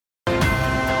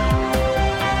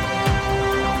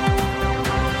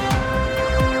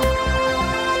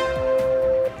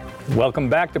Welcome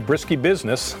back to Brisky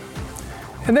Business.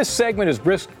 And this segment is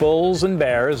Brisk Bulls and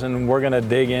Bears, and we're going to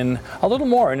dig in a little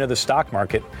more into the stock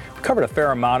market. We covered a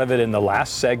fair amount of it in the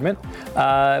last segment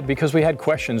because we had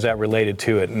questions that related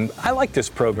to it. And I like this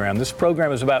program. This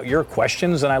program is about your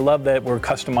questions, and I love that we're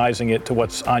customizing it to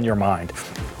what's on your mind.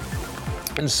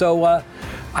 And so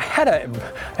I had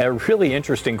a really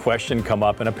interesting question come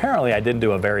up, and apparently I didn't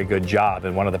do a very good job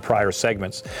in one of the prior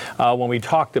segments when we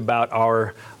talked about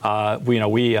our,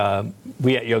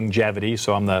 we at Youngevity,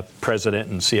 so I'm the president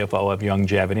and CFO of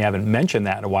Youngevity. I haven't mentioned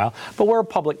that in a while, but we're a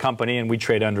public company and we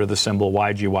trade under the symbol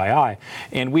YGYI.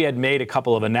 And we had made a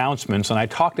couple of announcements, and I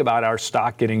talked about our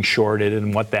stock getting shorted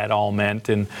and what that all meant.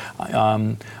 And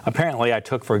apparently I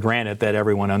took for granted that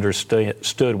everyone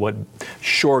understood what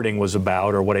shorting was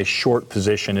about or what a short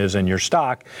position is in your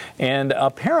stock. And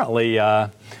apparently,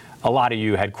 a lot of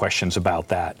you had questions about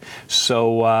that.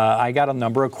 So I got a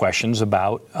number of questions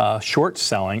about short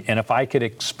selling and if I could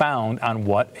expound on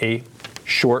what a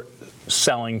short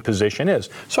selling position is.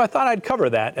 So I thought I'd cover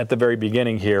that at the very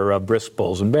beginning here of Brisk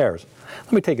Bulls and Bears.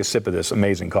 Let me take a sip of this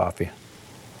amazing coffee.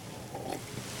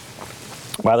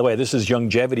 By the way, this is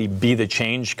Youngevity Be the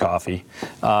Change coffee.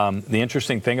 The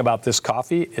interesting thing about this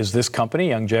coffee is this company,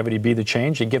 Youngevity Be the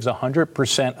Change, it gives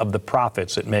 100% of the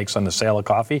profits it makes on the sale of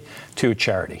coffee to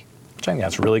charity. I think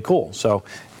that's really cool. So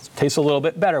it tastes a little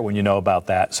bit better when you know about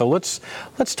that. So let's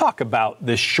talk about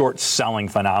this short selling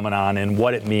phenomenon and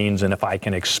what it means and if I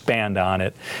can expand on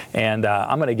it. And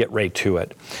I'm going to get right to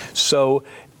it. So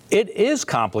it is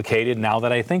complicated now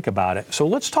that I think about it. So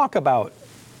let's talk about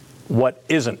what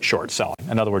isn't short selling.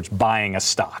 In other words, buying a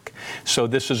stock. So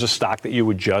this is a stock that you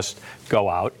would just go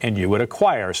out and you would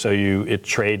acquire. So it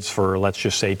trades for, let's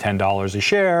just say, $10 a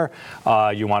share.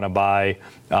 You want to buy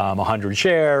 100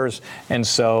 shares. And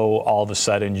so all of a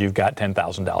sudden you've got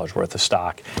 $10,000 worth of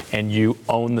stock and you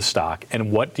own the stock.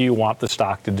 And what do you want the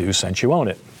stock to do since you own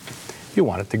it? You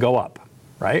want it to go up,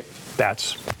 right?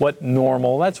 That's what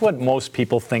most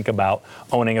people think about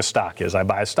owning a stock is. I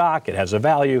buy a stock, it has a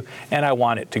value, and I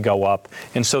want it to go up.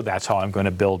 And so that's how I'm going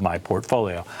to build my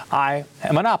portfolio. I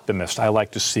am an optimist. I like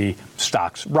to see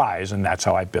stocks rise, and that's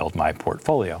how I build my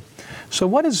portfolio. So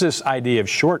what is this idea of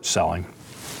short selling?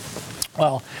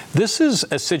 Well, this is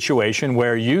a situation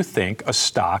where you think a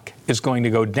stock is going to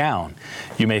go down.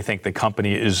 You may think the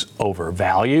company is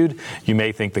overvalued. You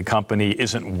may think the company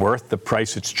isn't worth the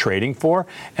price it's trading for.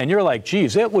 And you're like,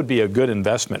 geez, it would be a good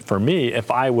investment for me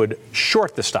if I would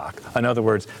short the stock. In other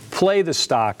words, play the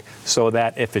stock so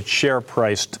that if its share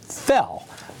price fell,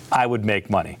 I would make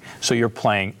money. So you're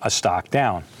playing a stock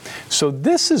down. So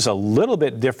this is a little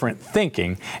bit different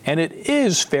thinking, and it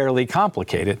is fairly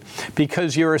complicated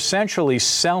because you're essentially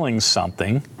selling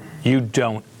something you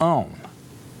don't own.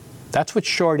 That's what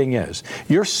shorting is.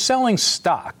 You're selling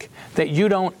stock that you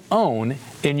don't own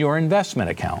in your investment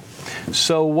account.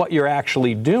 So what you're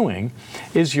actually doing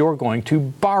is you're going to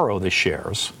borrow the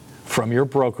shares from your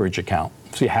brokerage account.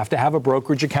 So you have to have a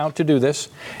brokerage account to do this.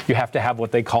 You have to have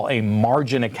what they call a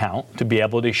margin account to be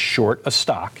able to short a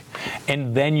stock.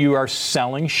 And then you are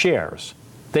selling shares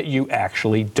that you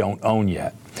actually don't own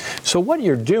yet. So what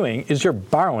you're doing is you're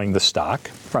borrowing the stock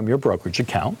from your brokerage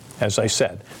account, as I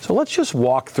said. So let's just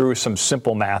walk through some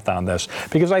simple math on this,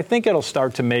 because I think it'll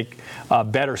start to make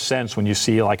better sense when you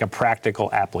see like a practical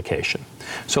application.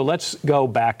 So let's go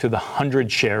back to the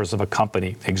 100 shares of a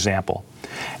company example.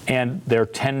 And they're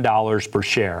 $10 per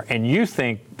share. And you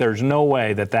think there's no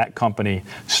way that that company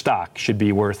stock should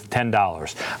be worth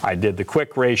 $10. I did the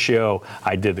quick ratio.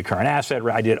 I did the current asset.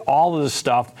 I did all of this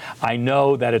stuff. I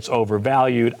know that it's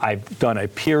overvalued. I've done a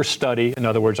peer study. In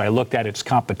other words, I looked at its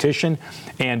competition.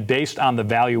 And based on the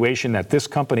valuation that this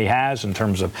company has in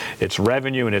terms of its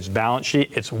revenue and its balance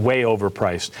sheet, it's way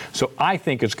overpriced. So I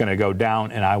think it's going to go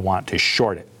down, and I want to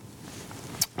short it.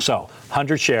 So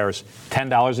 100 shares,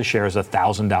 $10 a share is a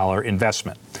 $1,000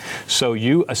 investment. So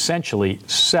you essentially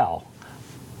sell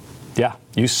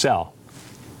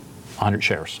 100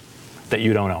 shares that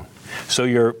you don't own. So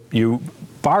you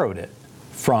borrowed it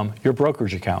from your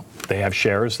brokerage account. They have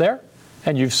shares there,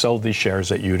 and you've sold these shares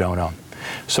that you don't own.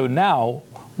 So now,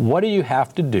 what do you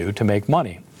have to do to make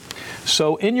money?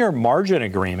 So in your margin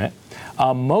agreement,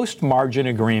 most margin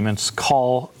agreements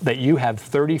call that you have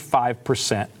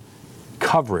 35%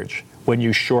 coverage when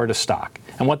you short a stock.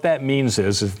 And what that means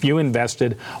is if you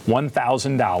invested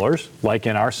 $1,000, like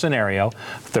in our scenario,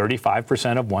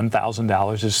 35% of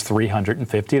 $1,000 is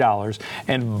 $350.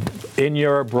 And in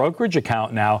your brokerage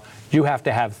account now, you have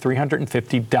to have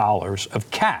 $350 of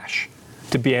cash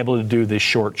to be able to do this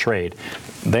short trade.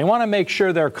 They want to make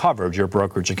sure they're covered, your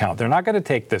brokerage account. They're not going to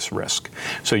take this risk.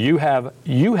 So you have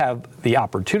the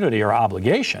opportunity or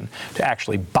obligation to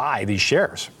actually buy these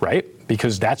shares, right?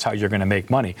 Because that's how you're going to make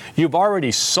money. You've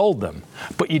already sold them,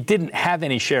 but you didn't have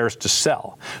any shares to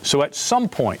sell. So at some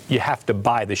point, you have to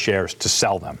buy the shares to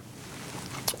sell them.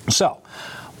 So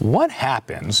what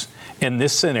happens in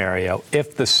this scenario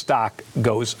if the stock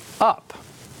goes up?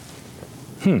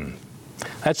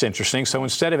 That's interesting. So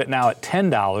instead of it now at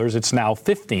 $10, it's now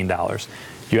 $15.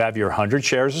 You have your 100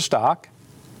 shares of stock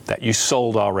that you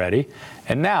sold already,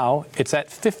 and now it's at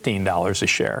 $15 a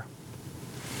share.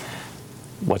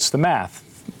 What's the math?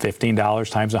 $15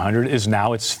 times 100 is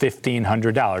now it's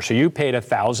 $1,500. So you paid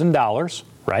 $1,000,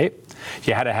 right?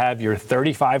 You had to have your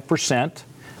 35%,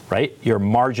 right? Your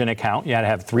margin account. You had to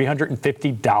have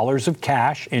 $350 of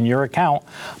cash in your account.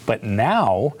 But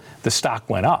now the stock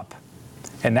went up.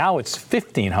 And now it's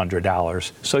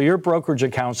 $1,500. So your brokerage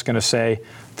account's going to say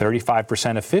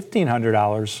 35% of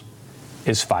 $1,500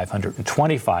 is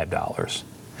 $525.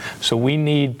 So we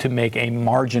need to make a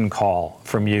margin call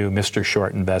from you, Mr.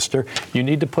 Short Investor. You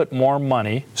need to put more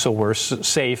money so we're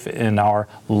safe in our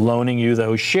loaning you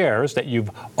those shares that you've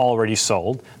already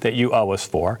sold, that you owe us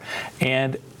for.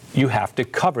 And you have to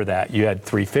cover that. You had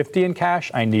 $350 in cash.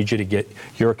 I need you to get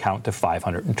your account to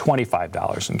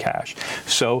 $525 in cash.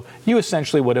 So you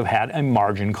essentially would have had a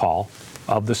margin call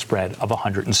of the spread of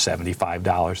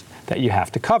 $175 that you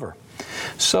have to cover.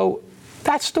 So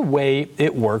that's the way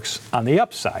it works on the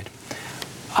upside.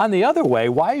 On the other way,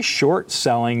 why is short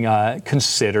selling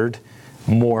considered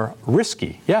more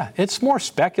risky? Yeah, it's more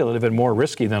speculative and more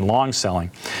risky than long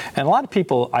selling. And a lot of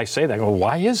people, I say that, go,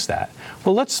 why is that?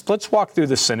 Well, let's walk through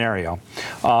this scenario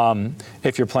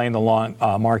if you're playing the long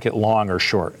market long or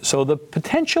short. So the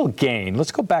potential gain,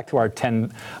 let's go back to our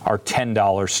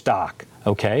 $10 stock,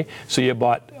 okay? So you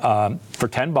bought, for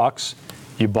 $10,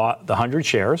 you bought the 100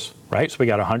 shares, right? So we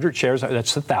got 100 shares,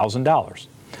 that's $1,000.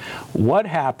 What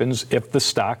happens if the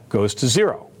stock goes to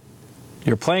zero?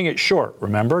 You're playing it short,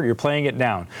 remember? You're playing it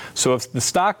down. So if the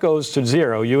stock goes to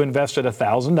zero, you invested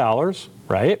 $1,000,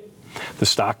 right? The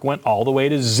stock went all the way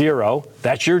to zero.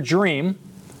 That's your dream,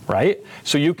 right?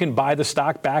 So you can buy the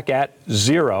stock back at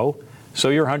zero. So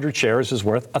your 100 shares is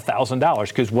worth $1,000.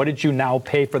 Because what did you now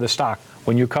pay for the stock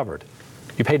when you covered?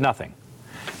 You paid nothing.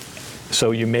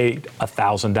 So you made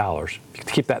 $1,000. You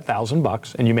keep that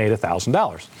 $1,000 and you made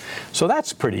 $1,000. So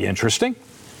that's pretty interesting.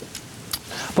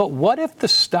 But what if the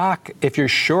stock, if you're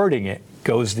shorting it,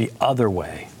 goes the other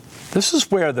way? This is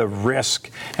where the risk,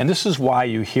 and this is why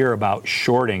you hear about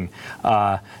shorting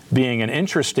being an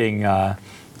interesting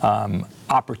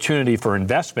opportunity for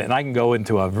investment. And I can go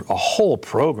into a whole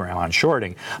program on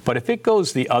shorting. But if it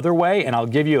goes the other way, and I'll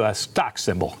give you a stock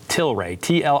symbol, Tilray,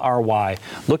 T-L-R-Y.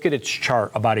 Look at its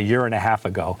chart about a year and a half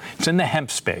ago. It's in the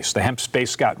hemp space. The hemp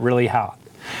space got really hot.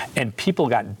 And people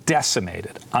got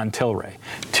decimated on Tilray.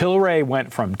 Tilray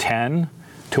went from $10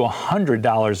 to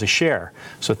 $100 a share.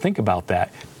 So think about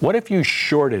that. What if you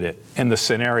shorted it in the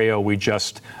scenario we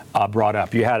just brought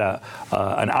up? You had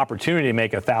an opportunity to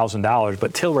make $1,000,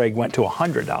 but Tilray went to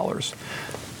 $100.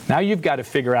 Now you've got to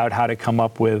figure out how to come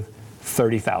up with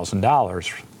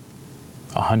 $30,000.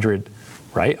 100,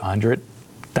 right?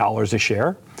 $100 a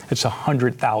share. It's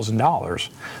 $100,000.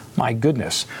 My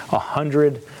goodness,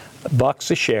 $100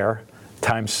 a share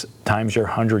times your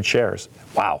 100 shares.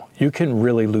 Wow, you can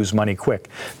really lose money quick.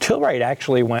 Tilray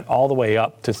actually went all the way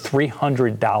up to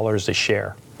 $300 a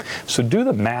share. So do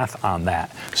the math on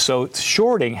that. So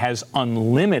shorting has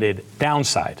unlimited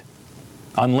downside.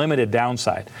 Unlimited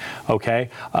downside, okay,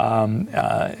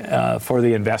 for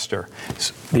the investor.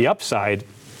 The upside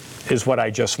is what I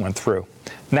just went through.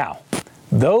 Now,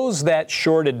 those that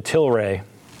shorted Tilray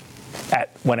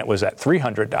when it was at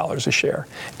 $300 a share,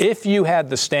 if you had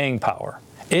the staying power,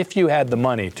 if you had the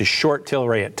money to short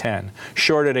Tilray at 10,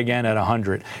 short it again at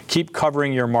 100, keep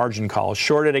covering your margin calls,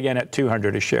 short it again at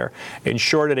 200 a share, and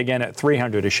short it again at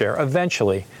 300 a share,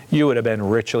 eventually you would have been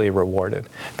richly rewarded,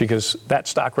 because that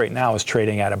stock right now is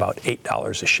trading at about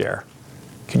 $8 a share.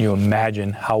 Can you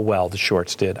imagine how well the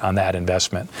shorts did on that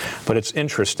investment? But it's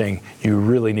interesting. You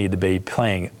really need to be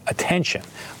paying attention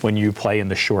when you play in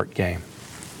the short game.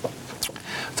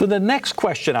 So the next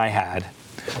question I had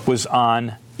was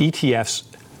on ETFs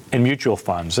and mutual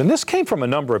funds. And this came from a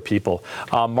number of people.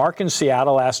 Mark in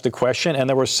Seattle asked a question, and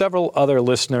there were several other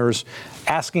listeners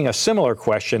asking a similar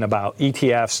question about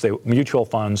ETFs, the mutual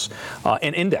funds,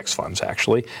 and index funds,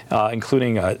 actually,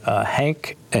 including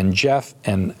Hank and Jeff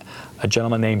and a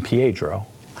gentleman named Pietro,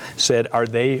 said, are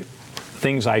they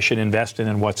things I should invest in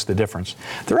and what's the difference.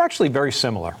 They're actually very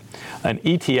similar. An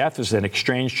ETF is an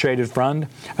exchange-traded fund.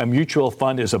 A mutual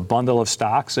fund is a bundle of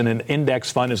stocks, and an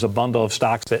index fund is a bundle of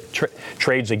stocks that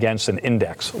trades against an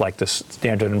index, like the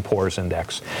Standard & Poor's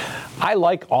index. I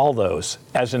like all those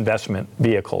as investment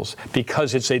vehicles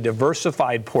because it's a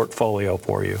diversified portfolio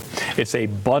for you. It's a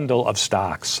bundle of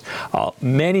stocks.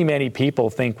 Many people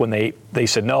think when they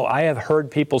said, no, I have heard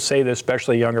people say this,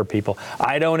 especially younger people,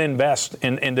 I don't invest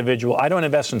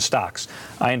in stocks.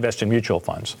 I invest in mutual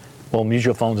funds. Well,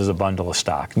 mutual funds is a bundle of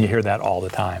stock, and you hear that all the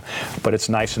time. But it's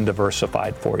nice and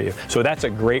diversified for you. So that's a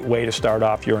great way to start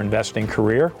off your investing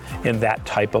career in that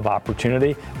type of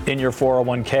opportunity. In your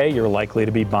 401k, you're likely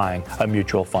to be buying a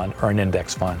mutual fund or an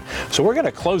index fund. So we're going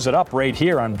to close it up right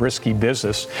here on Brisky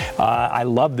Business. I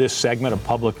love this segment of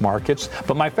public markets,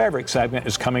 but my favorite segment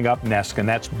is coming up next, and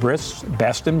that's Brisk's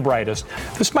Best and Brightest.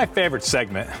 This is my favorite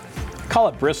segment. I call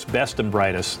it Brisk's Best and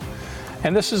Brightest.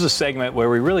 And this is a segment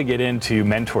where we really get into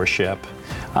mentorship.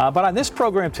 But on this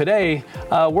program today,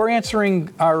 we're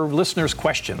answering our listeners'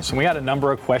 questions. And we had a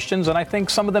number of questions, and I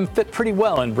think some of them fit pretty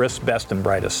well in Brisk's Best and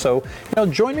Brightest. So,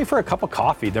 join me for a cup of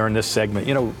coffee during this segment.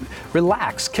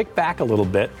 Relax, kick back a little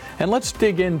bit, and let's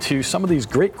dig into some of these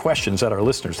great questions that our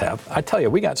listeners have. I tell you,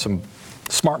 we got some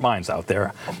smart minds out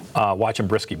there watching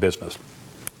Brisky Business.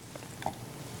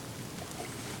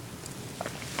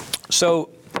 So,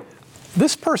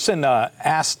 this person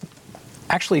asked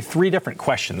actually 3 different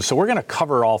questions, so we're going to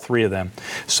cover all 3 of them.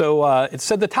 So it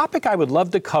said, the topic I would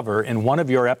love to cover in one of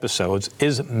your episodes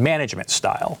is management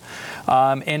style.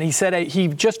 And he said he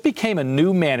just became a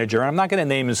new manager. I'm not going to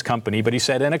name his company, but he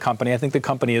said in a company, I think the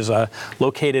company is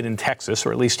located in Texas,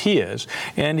 or at least he is.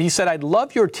 And he said, I'd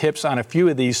love your tips on a few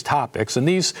of these topics. And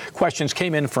these questions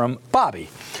came in from Bobby.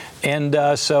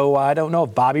 And so I don't know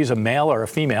if Bobby's a male or a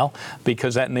female,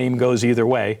 because that name goes either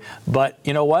way. But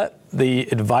you know what? The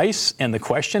advice and the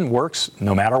question works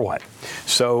no matter what.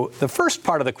 So the first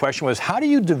part of the question was, how do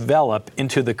you develop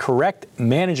into the correct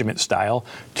management style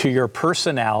to your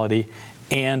personality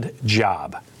and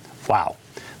job? Wow,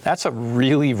 that's a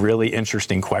really, really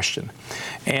interesting question.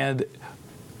 And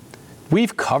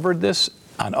we've covered this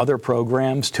on other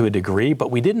programs to a degree,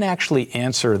 but we didn't actually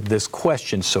answer this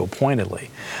question so pointedly.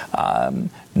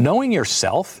 Knowing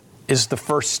yourself is the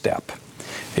first step.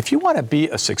 If you want to be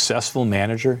a successful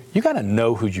manager, you got to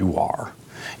know who you are.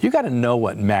 You got to know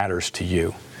what matters to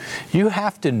you. You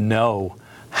have to know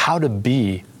how to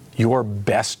be your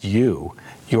best you,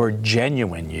 your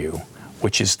genuine you,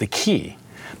 which is the key.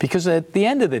 Because at the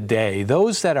end of the day,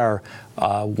 those that are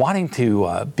wanting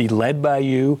to be led by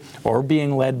you or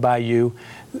being led by you,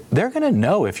 they're going to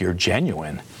know if you're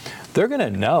genuine. They're going to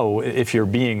know if you're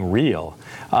being real.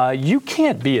 You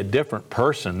can't be a different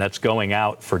person that's going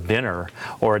out for dinner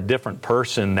or a different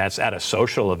person that's at a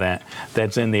social event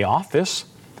that's in the office.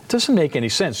 Doesn't make any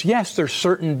sense. Yes, there's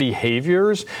certain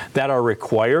behaviors that are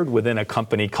required within a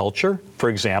company culture. For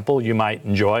example, you might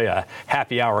enjoy a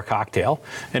happy hour cocktail,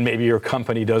 and maybe your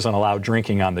company doesn't allow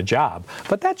drinking on the job.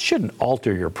 But that shouldn't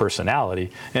alter your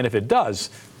personality. And if it does,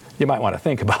 you might want to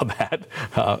think about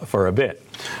that for a bit.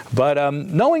 But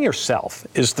knowing yourself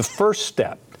is the first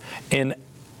step in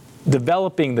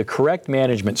developing the correct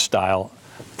management style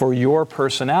for your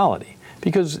personality.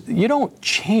 Because you don't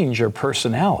change your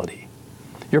personality.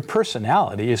 Your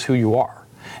personality is who you are,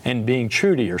 and being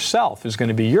true to yourself is going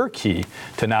to be your key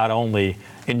to not only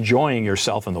enjoying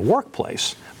yourself in the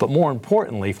workplace, but more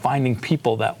importantly, finding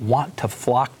people that want to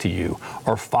flock to you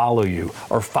or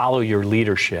follow your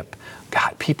leadership.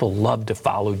 God, people love to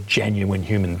follow genuine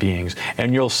human beings,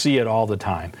 and you'll see it all the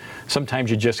time. Sometimes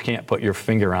you just can't put your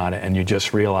finger on it, and you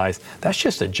just realize that's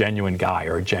just a genuine guy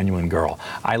or a genuine girl.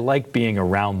 I like being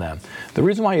around them. The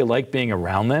reason why you like being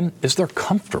around them is they're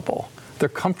comfortable. They're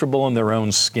comfortable in their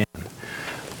own skin.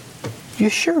 You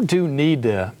sure do need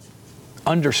to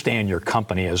understand your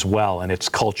company as well and its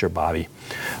culture, Bobby.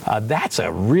 That's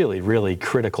a really, really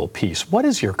critical piece. What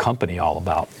is your company all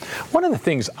about? One of the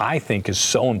things I think is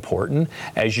so important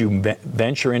as you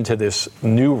venture into this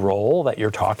new role that you're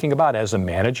talking about as a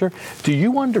manager, do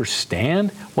you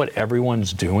understand what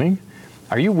everyone's doing?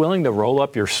 Are you willing to roll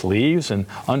up your sleeves and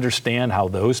understand how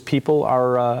those people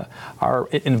are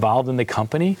involved in the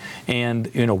company and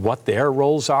what their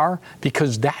roles are?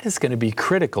 Because that is going to be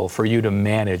critical for you to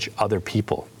manage other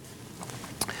people.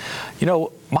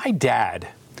 My dad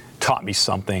taught me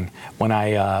something when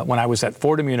I was at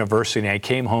Fordham University and I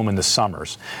came home in the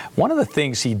summers. One of the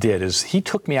things he did is he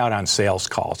took me out on sales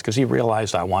calls because he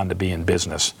realized I wanted to be in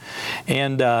business.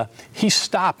 And he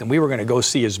stopped and we were going to go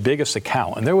see his biggest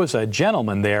account. And there was a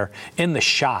gentleman there in the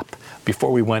shop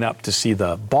before we went up to see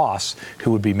the boss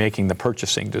who would be making the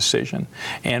purchasing decision.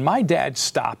 And my dad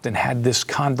stopped and had this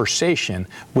conversation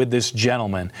with this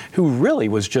gentleman who really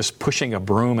was just pushing a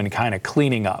broom and kind of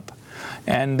cleaning up.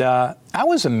 And I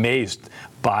was amazed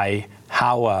by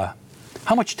how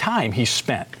much time he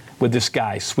spent with this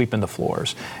guy sweeping the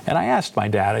floors. And I asked my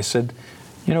dad, I said,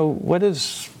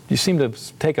 you seem to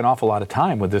have taken off a lot of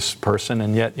time with this person,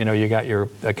 and yet, you got your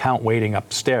account waiting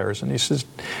upstairs. And he says,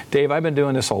 Dave, I've been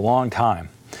doing this a long time.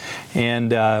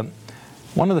 And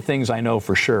one of the things I know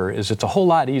for sure is it's a whole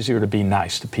lot easier to be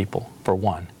nice to people, for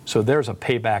one. So there's a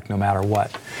payback no matter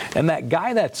what. And that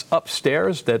guy that's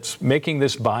upstairs that's making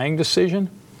this buying decision,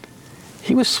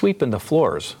 he was sweeping the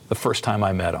floors the first time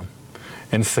I met him.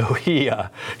 And so he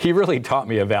really taught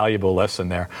me a valuable lesson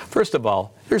there. First of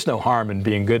all, there's no harm in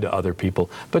being good to other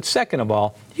people. But second of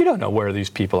all, you don't know where these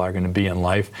people are going to be in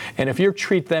life. And if you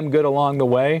treat them good along the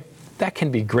way, that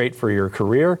can be great for your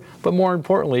career, but more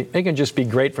importantly, it can just be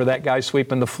great for that guy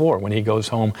sweeping the floor when he goes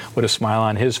home with a smile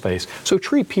on his face. So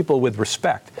treat people with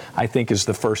respect, I think, is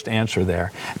the first answer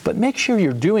there. But make sure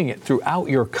you're doing it throughout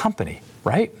your company,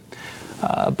 right?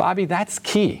 Bobby, that's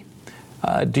key.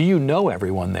 Do you know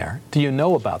everyone there? Do you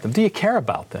know about them? Do you care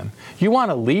about them? You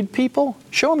want to lead people?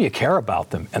 Show them you care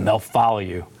about them, and they'll follow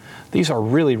you. These are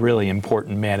really, really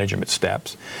important management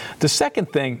steps. The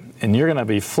second thing, and you're going to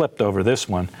be flipped over this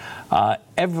one,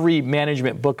 every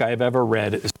management book I've ever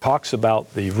read talks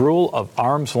about the rule of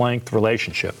arm's length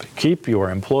relationship. Keep your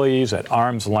employees at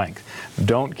arm's length.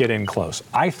 Don't get in close.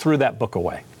 I threw that book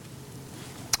away.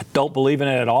 Don't believe in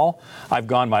it at all. I've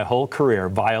gone my whole career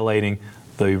violating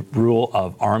the rule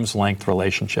of arm's length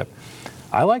relationship.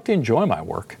 I like to enjoy my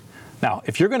work. Now,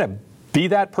 if you're going to be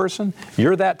that person,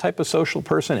 you're that type of social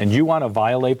person, and you want to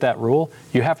violate that rule,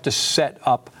 you have to set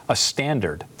up a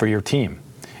standard for your team.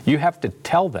 You have to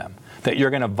tell them that you're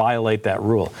going to violate that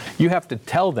rule. You have to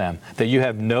tell them that you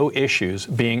have no issues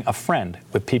being a friend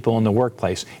with people in the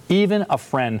workplace, even a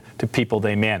friend to people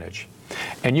they manage.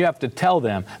 And you have to tell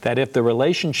them that if the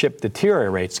relationship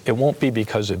deteriorates, it won't be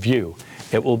because of you.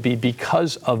 It will be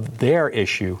because of their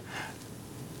issue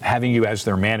having you as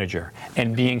their manager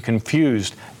and being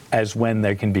confused as when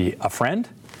they can be a friend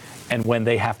and when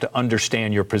they have to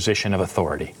understand your position of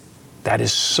authority. That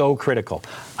is so critical.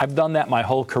 I've done that my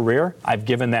whole career. I've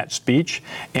given that speech.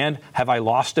 And have I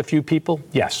lost a few people?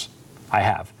 Yes, I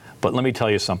have. But let me tell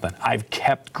you something. I've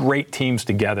kept great teams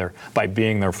together by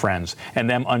being their friends and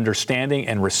them understanding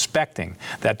and respecting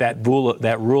that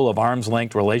rule of arm's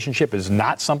length relationship is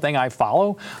not something I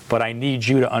follow, but I need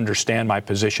you to understand my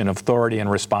position of authority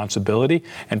and responsibility,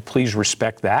 and please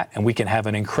respect that, and we can have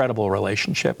an incredible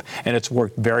relationship. And it's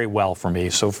worked very well for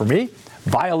me. So for me,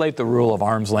 violate the rule of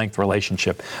arm's length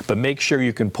relationship, but make sure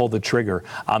you can pull the trigger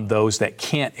on those that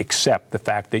can't accept the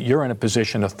fact that you're in a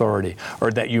position of authority or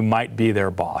that you might be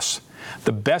their boss.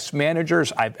 The best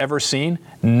managers I've ever seen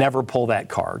never pull that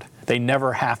card. They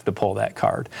never have to pull that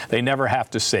card. They never have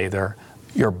to say they're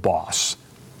your boss.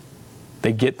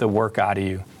 They get the work out of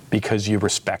you because you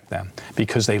respect them,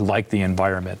 because they like the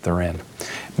environment they're in.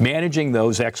 Managing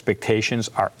those expectations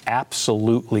are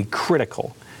absolutely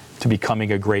critical to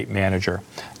becoming a great manager.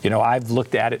 I've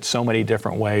looked at it so many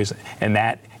different ways, and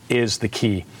that is the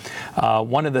key.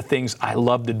 One of the things I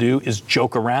love to do is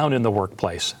joke around in the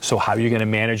workplace. So how are you going to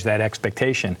manage that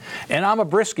expectation? And I'm a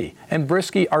Brisky, and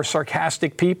Brisky are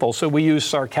sarcastic people, so we use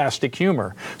sarcastic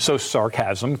humor. So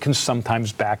sarcasm can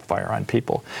sometimes backfire on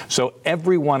people. So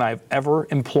everyone I've ever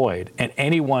employed and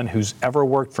anyone who's ever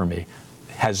worked for me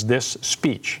has this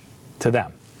speech to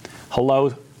them.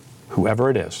 Hello, whoever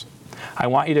it is. I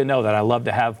want you to know that I love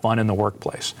to have fun in the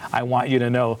workplace. I want you to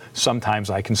know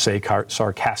sometimes I can say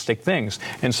sarcastic things,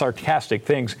 and sarcastic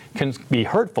things can be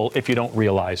hurtful if you don't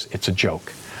realize it's a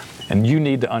joke. And you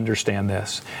need to understand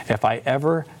this. If I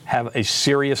ever have a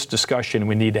serious discussion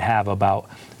we need to have about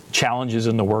challenges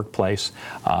in the workplace,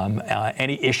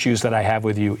 any issues that I have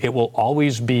with you, it will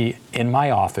always be in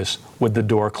my office with the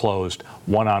door closed,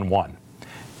 one-on-one.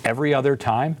 Every other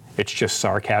time, it's just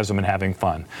sarcasm and having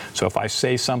fun. So if I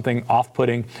say something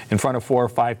off-putting in front of 4 or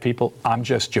 5 people, I'm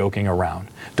just joking around.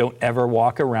 Don't ever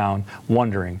walk around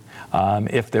wondering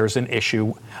if there's an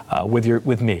issue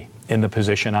with me. in the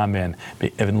position I'm in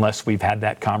unless we've had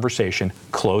that conversation,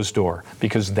 closed door,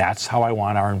 because that's how I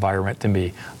want our environment to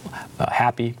be.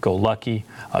 Happy, go lucky,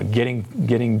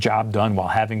 getting job done while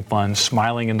having fun,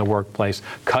 smiling in the workplace,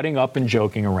 cutting up and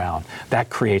joking around. That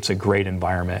creates a great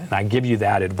environment. And I give you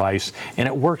that advice, and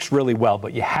it works really well,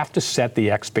 but you have to set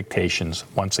the expectations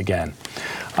once again.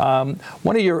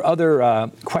 One of your other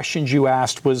questions you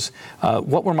asked was,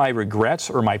 what were my regrets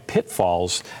or my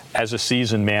pitfalls as a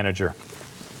seasoned manager?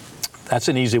 That's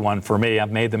an easy one for me.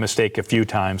 I've made the mistake a few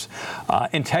times.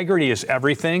 Integrity is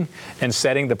everything, and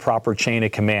setting the proper chain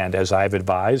of command, as I've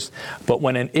advised. But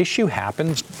when an issue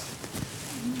happens,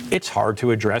 it's hard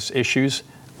to address issues.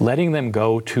 Letting them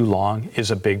go too long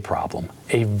is a big problem,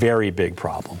 a very big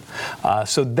problem.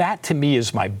 So that, to me,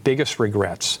 is my biggest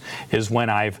regrets, is when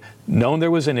I've known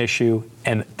there was an issue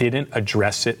and didn't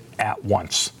address it at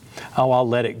once. Oh, I'll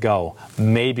let it go.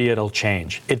 Maybe it'll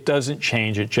change. It doesn't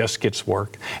change. It just gets worse.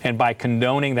 And by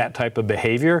condoning that type of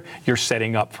behavior, you're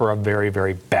setting up for a very,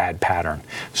 very bad pattern.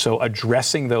 So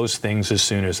addressing those things as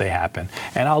soon as they happen.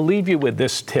 And I'll leave you with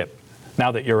this tip.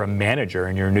 Now that you're a manager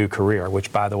in your new career,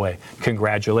 which, by the way,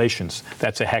 congratulations.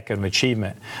 That's a heck of an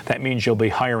achievement. That means you'll be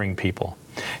hiring people.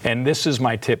 And this is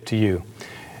my tip to you.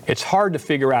 It's hard to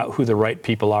figure out who the right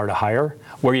people are to hire.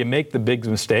 Where you make the big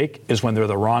mistake is when they're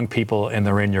the wrong people and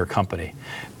they're in your company.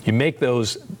 You make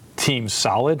those teams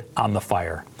solid on the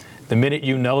fire. The minute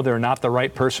you know they're not the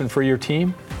right person for your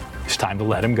team, it's time to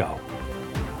let them go.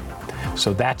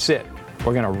 So that's it.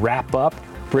 We're going to wrap up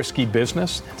Brisky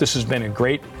Business. This has been a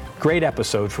great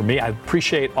episode for me. I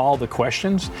appreciate all the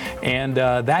questions. And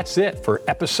that's it for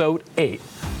episode 8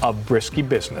 of Brisky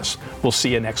Business. We'll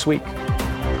see you next week.